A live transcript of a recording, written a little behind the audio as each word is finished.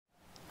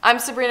I'm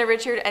Sabrina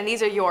Richard, and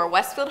these are your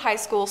Westfield High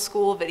School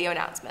school video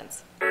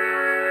announcements.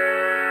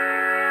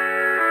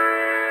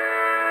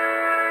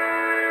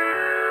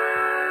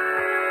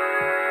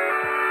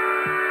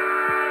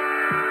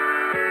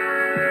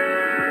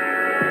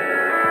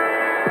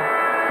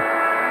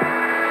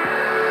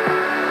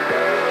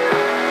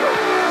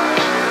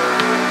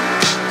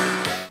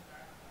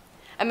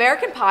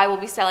 American Pie will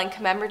be selling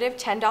commemorative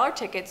 $10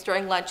 tickets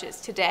during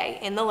lunches today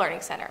in the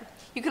Learning Center.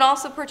 You can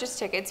also purchase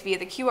tickets via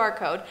the QR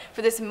code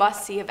for this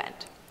must-see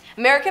event.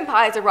 American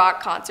Pie is a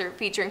rock concert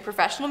featuring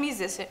professional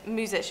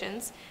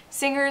musicians,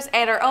 singers,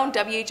 and our own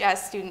WHS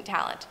student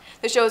talent.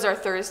 The shows are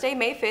Thursday,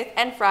 May 5th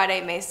and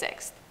Friday, May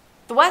 6th.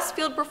 The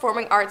Westfield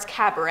Performing Arts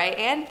Cabaret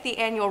and the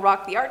annual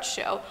Rock the Arts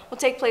show will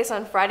take place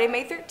on Friday,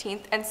 May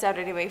 13th and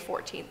Saturday, May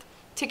 14th.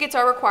 Tickets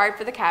are required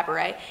for the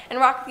cabaret, and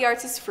Rock the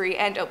Arts is free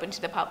and open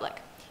to the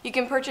public. You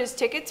can purchase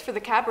tickets for the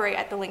cabaret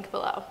at the link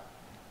below.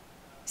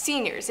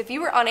 Seniors, if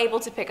you were unable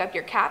to pick up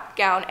your cap,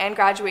 gown, and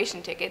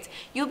graduation tickets,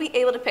 you'll be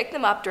able to pick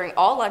them up during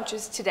all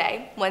lunches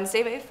today,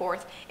 Wednesday, May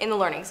 4th, in the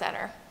Learning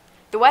Center.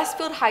 The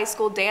Westfield High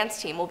School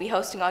dance team will be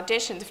hosting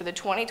auditions for the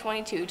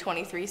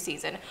 2022-23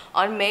 season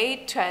on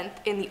May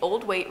 10th in the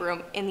Old Weight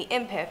Room in the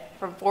IMPIF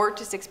from 4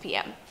 to 6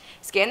 p.m.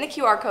 Scan the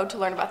QR code to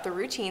learn about the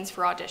routines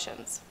for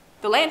auditions.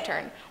 The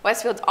Lantern,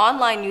 Westfield's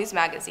online news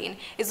magazine,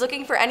 is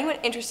looking for anyone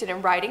interested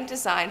in writing,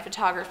 design,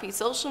 photography,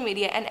 social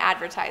media, and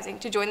advertising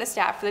to join the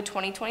staff for the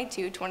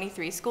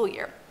 2022-23 school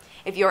year.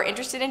 If you are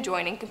interested in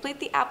joining,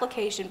 complete the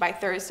application by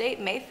Thursday,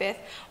 May 5th,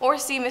 or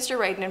see Mr.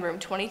 Radin in room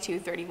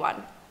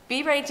 2231.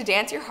 Be ready to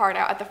dance your heart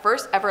out at the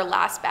first ever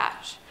Last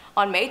Bash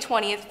on May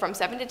 20th from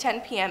 7 to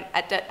 10 p.m.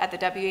 at the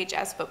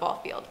WHS football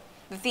field.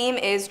 The theme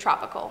is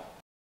tropical.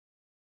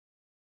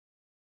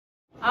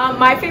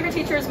 My favorite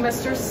teacher is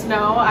Mr.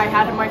 Snow. I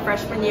had him my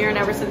freshman year, and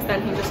ever since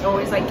then he just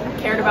always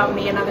cared about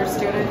me and other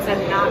students,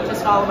 and not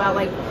just all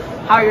about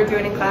how you're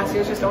doing in class. He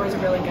was just always a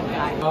really good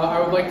guy.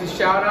 I would like to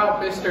shout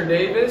out Mr.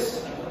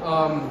 Davis.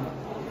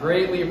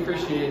 Greatly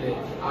appreciated.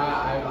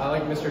 I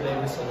like Mr.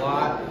 Davis a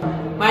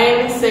lot. My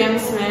name is Sam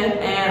Smith,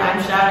 and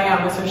I'm shouting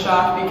out Mr.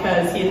 Schaaf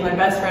because he's my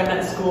best friend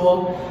at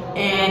school,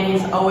 and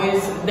he's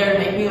always there to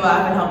make me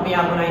laugh and help me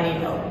out when I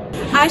need help.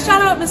 I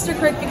shout out Mr.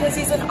 Crick because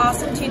he's an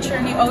awesome teacher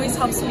and he always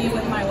helps me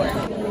with my work.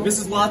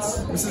 Mrs.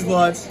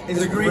 Lutz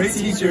is a great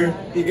teacher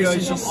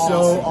because she's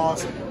so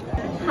awesome.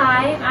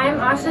 Hi, I'm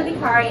Asha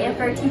Vikari, and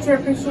for Teacher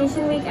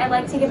Appreciation Week, I'd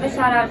like to give a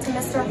shout out to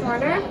Mr.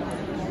 Horner.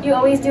 You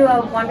always do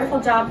a wonderful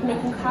job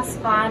making class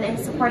fun and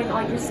supporting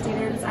all your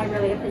students. I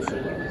really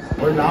appreciate you.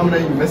 We're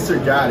nominating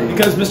Mr. Gaddy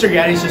because Mr.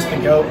 Gaddy's just the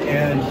GOAT,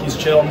 and he's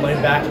chill and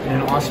laid back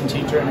and an awesome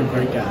teacher and a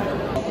great guy.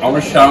 I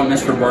want to shout out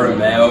Mr.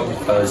 Bartomeo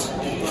because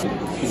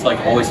he's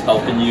always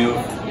helping you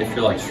if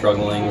you're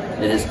struggling.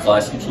 In his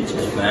class he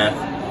teaches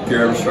math. If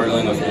you're ever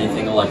struggling with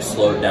anything, he'll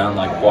slow it down,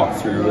 walk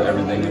through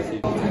everything with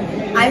you.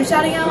 I'm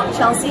shouting out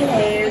Chelsea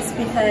Hayes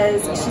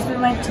because she's been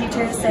my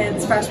teacher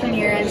since freshman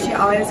year, and she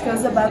always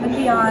goes above and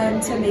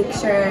beyond to make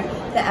sure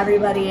that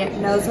everybody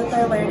knows what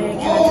they're learning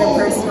and that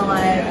their personal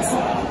lives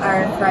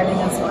are thriving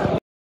as well.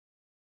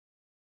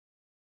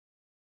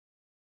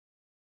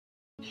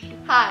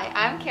 Hi,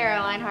 I'm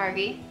Caroline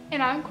Harvey.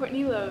 And I'm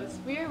Courtney Lowe's.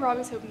 We are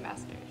Robbie's Hope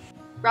Ambassadors.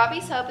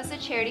 Robbie's Hope is a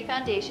charity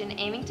foundation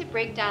aiming to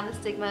break down the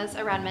stigmas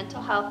around mental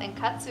health and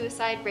cut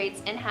suicide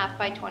rates in half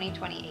by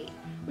 2028.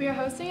 We are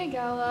hosting a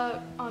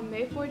gala on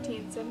May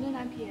 14th, 7 to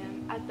 9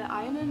 p.m. at the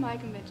IMMI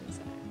Convention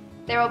Center.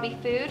 There will be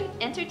food,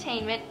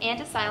 entertainment,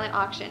 and a silent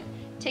auction.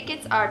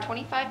 Tickets are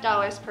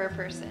 $25 per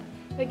person.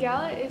 The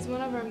gala is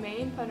one of our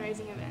main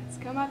fundraising events.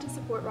 Come out to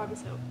support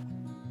Robbie's Hope.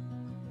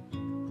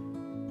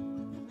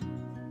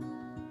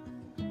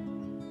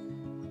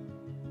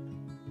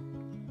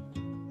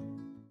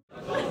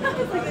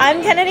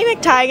 I'm Kennedy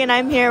McTighe, and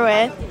I'm here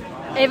with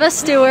Ava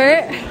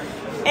Stewart.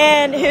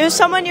 And who's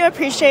someone you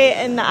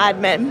appreciate in the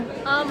admin?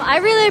 I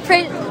really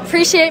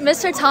appreciate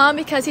Mr. Tom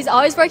because he's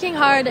always working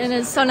hard and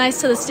is so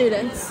nice to the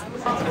students.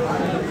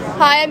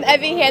 Hi, I'm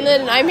Evie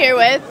Hanlon, and I'm here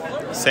with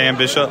Sam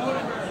Bishop.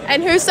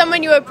 And who's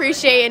someone you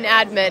appreciate in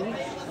admin?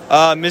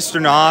 Mr.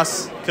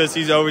 Noss, because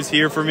he's always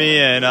here for me,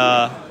 and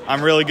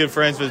I'm really good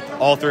friends with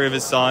all three of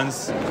his sons.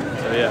 So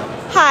yeah.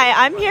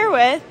 Hi, I'm here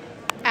with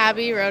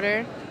Abby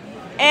Roeder.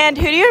 And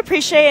who do you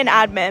appreciate in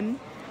admin?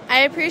 I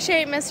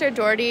appreciate Mr.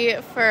 Doherty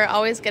for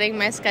always getting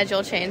my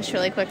schedule changed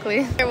really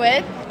quickly. You're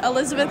with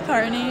Elizabeth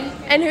Carney.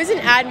 And who's an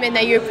admin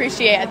that you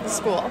appreciate at the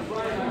school?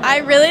 I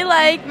really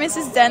like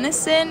Mrs.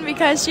 Dennison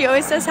because she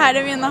always says hi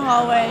to me in the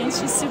hallway.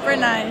 She's super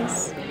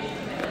nice.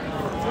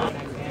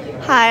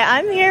 Hi,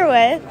 I'm here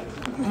with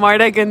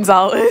Marta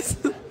Gonzalez.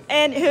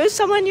 And who's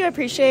someone you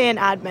appreciate in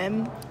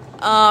admin?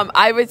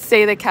 I would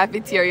say the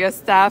cafeteria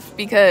staff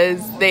because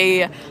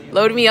they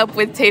load me up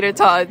with tater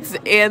tots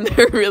and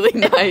they're really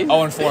nice.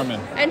 Owen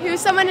Foreman. And who's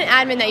someone in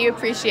admin that you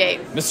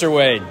appreciate? Mr.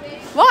 Wade.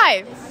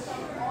 Why?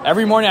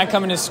 Every morning I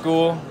come into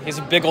school, he has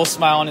a big old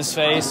smile on his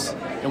face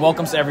and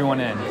welcomes everyone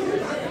in.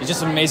 He's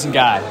just an amazing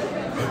guy.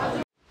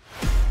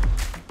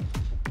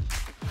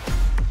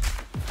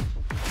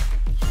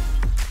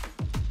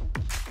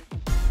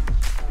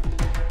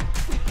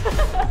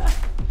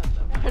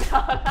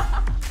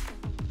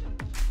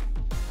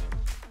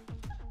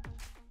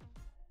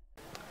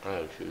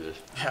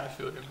 Davis? Yeah, I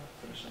feel good.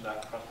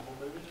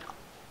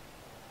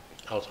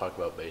 I'll talk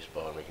about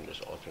baseball and we can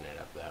just alternate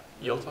after that.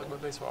 You'll talk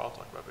about baseball, I'll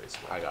talk about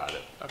baseball. I got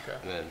it. Okay.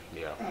 And then,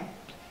 yeah.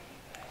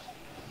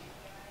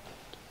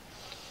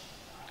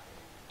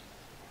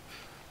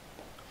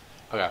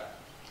 Okay.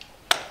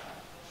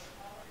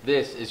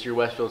 This is your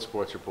Westfield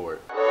Sports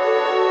Report.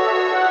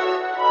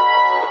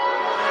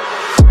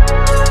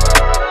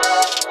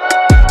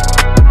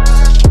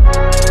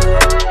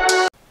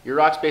 Your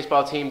Rocks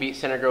baseball team beat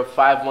Center Grove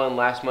 5-1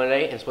 last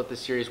Monday and split the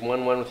series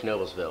 1-1 with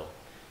Noblesville.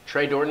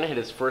 Trey Dorton hit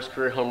his first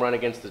career home run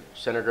against the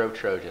Center Grove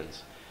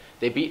Trojans.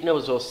 They beat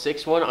Noblesville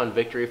 6-1 on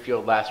Victory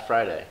Field last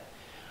Friday.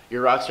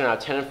 Your Rocks are now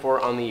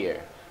 10-4 on the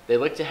year. They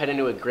look to head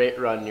into a great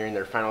run nearing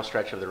their final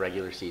stretch of the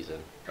regular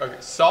season. Okay,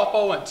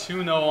 softball went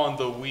 2-0 on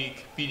the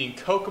week, beating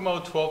Kokomo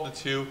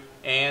 12-2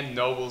 and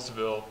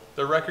Noblesville.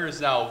 Their record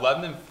is now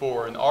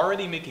 11-4 and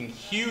already making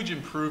huge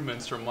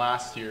improvements from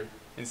last year.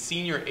 And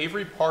senior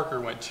Avery Parker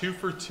went 2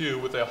 for 2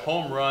 with a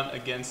home run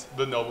against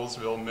the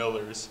Noblesville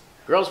Millers.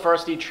 Girls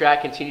varsity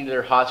track continued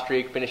their hot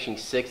streak, finishing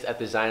 6th at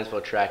the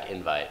Zionsville Track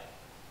Invite.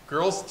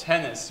 Girls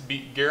tennis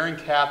beat Garin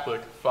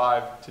Catholic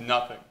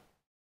 5-0.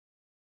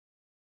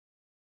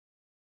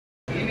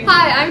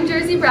 Hi, I'm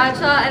Jersey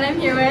Bradshaw, and I'm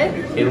here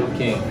with Caleb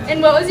King.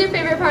 And what was your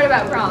favorite part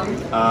about prom?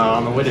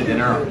 On the way to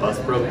dinner, our bus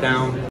broke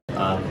down,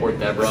 Port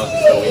Deborah,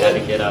 so we had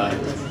to get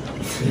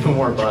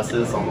more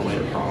buses on the way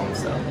to prom,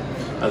 so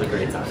that was a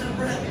great time.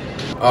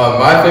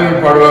 My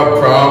favorite part about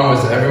prom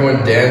was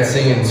everyone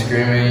dancing and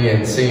screaming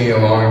and singing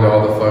along to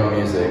all the fun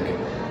music.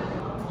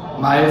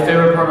 My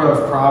favorite part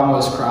of prom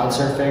was crowd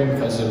surfing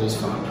because it was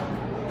fun.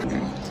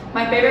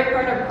 My favorite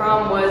part of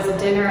prom was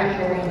dinner at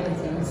Harry and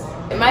Izzy's.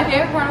 My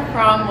favorite part of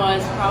prom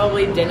was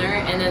probably dinner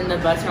and then the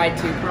bus ride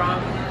to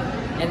prom.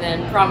 And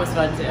then prom was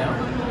fun too.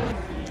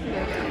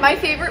 My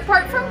favorite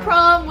part from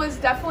prom was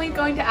definitely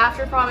going to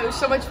after prom. It was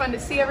so much fun to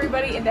see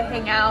everybody and to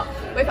hang out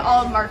with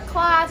all of our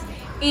class.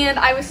 And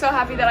I was so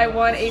happy that I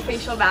won a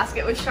facial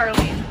basket with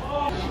Charlene.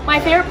 My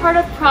favorite part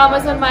of prom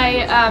was when me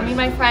and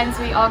my friends,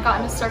 we all got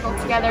in a circle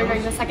together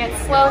during the second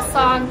slow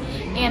song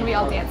and we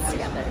all danced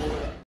together.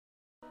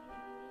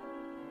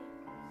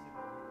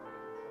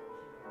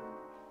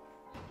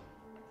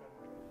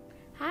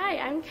 Hi,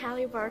 I'm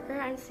Callie Barker.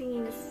 I'm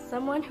singing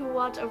Someone Who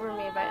Watch Over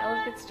Me by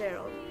Ella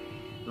Fitzgerald.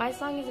 My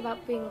song is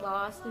about being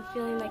lost and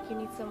feeling like you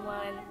need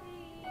someone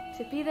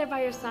to be there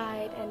by your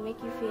side and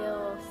make you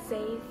feel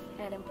safe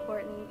and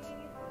important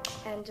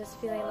and just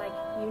feeling like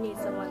you need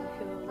someone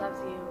who loves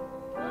you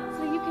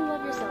so you can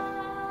love yourself.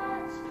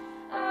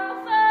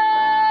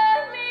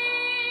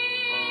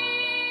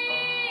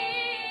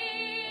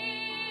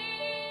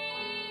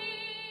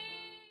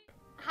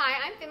 Hi,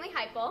 I'm Finley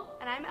Heipel.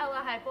 And I'm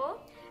Ella Heipel.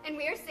 And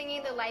we are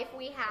singing The Life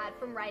We Had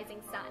from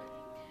Rising Sun.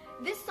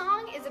 This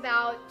song is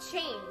about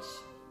change.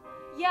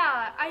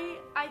 Yeah,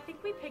 I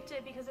think we picked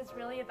it because it's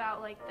really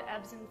about like the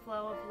ebbs and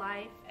flow of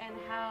life and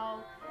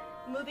how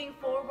moving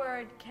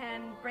forward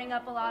can bring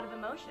up a lot of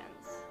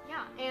emotions.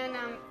 Yeah, and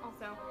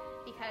also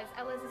because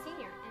Ella's a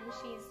senior and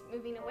she's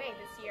moving away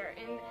this year,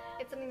 and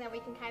it's something that we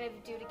can kind of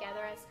do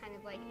together as kind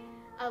of like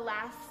a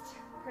last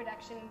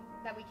production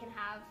that we can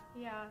have.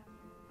 Yeah.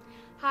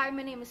 Hi,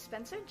 my name is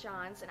Spencer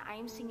Johns, and I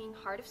am singing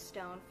Heart of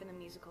Stone from the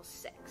musical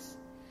Six.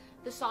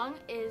 The song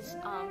is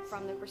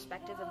from the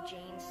perspective of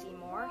Jane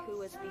Seymour, who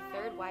was the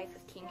third wife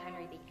of King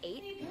Henry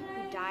VIII,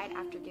 who died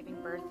after giving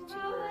birth to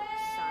her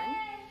son.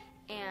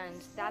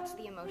 And that's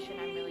the emotion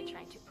I'm really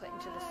trying to put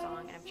into the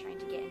song, and I'm trying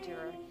to get into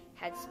her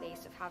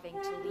headspace of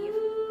having to leave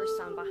her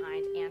son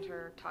behind and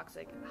her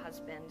toxic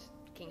husband,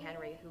 King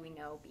Henry, who we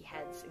know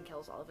beheads and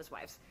kills all of his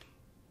wives.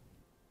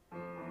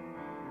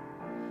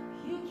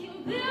 You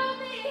can build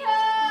me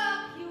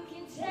up, you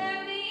can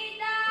tear me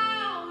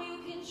down, you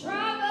can try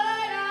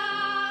but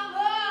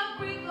I'm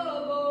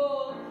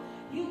unbreakable.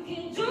 You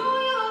can do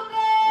your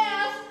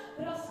best,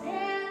 but I'll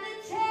stand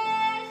the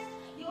test.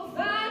 You'll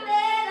find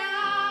that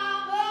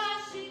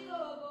I'm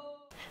unshakable.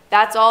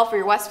 That's all for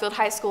your Westfield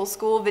High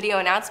School video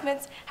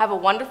announcements. Have a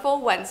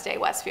wonderful Wednesday,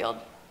 Westfield.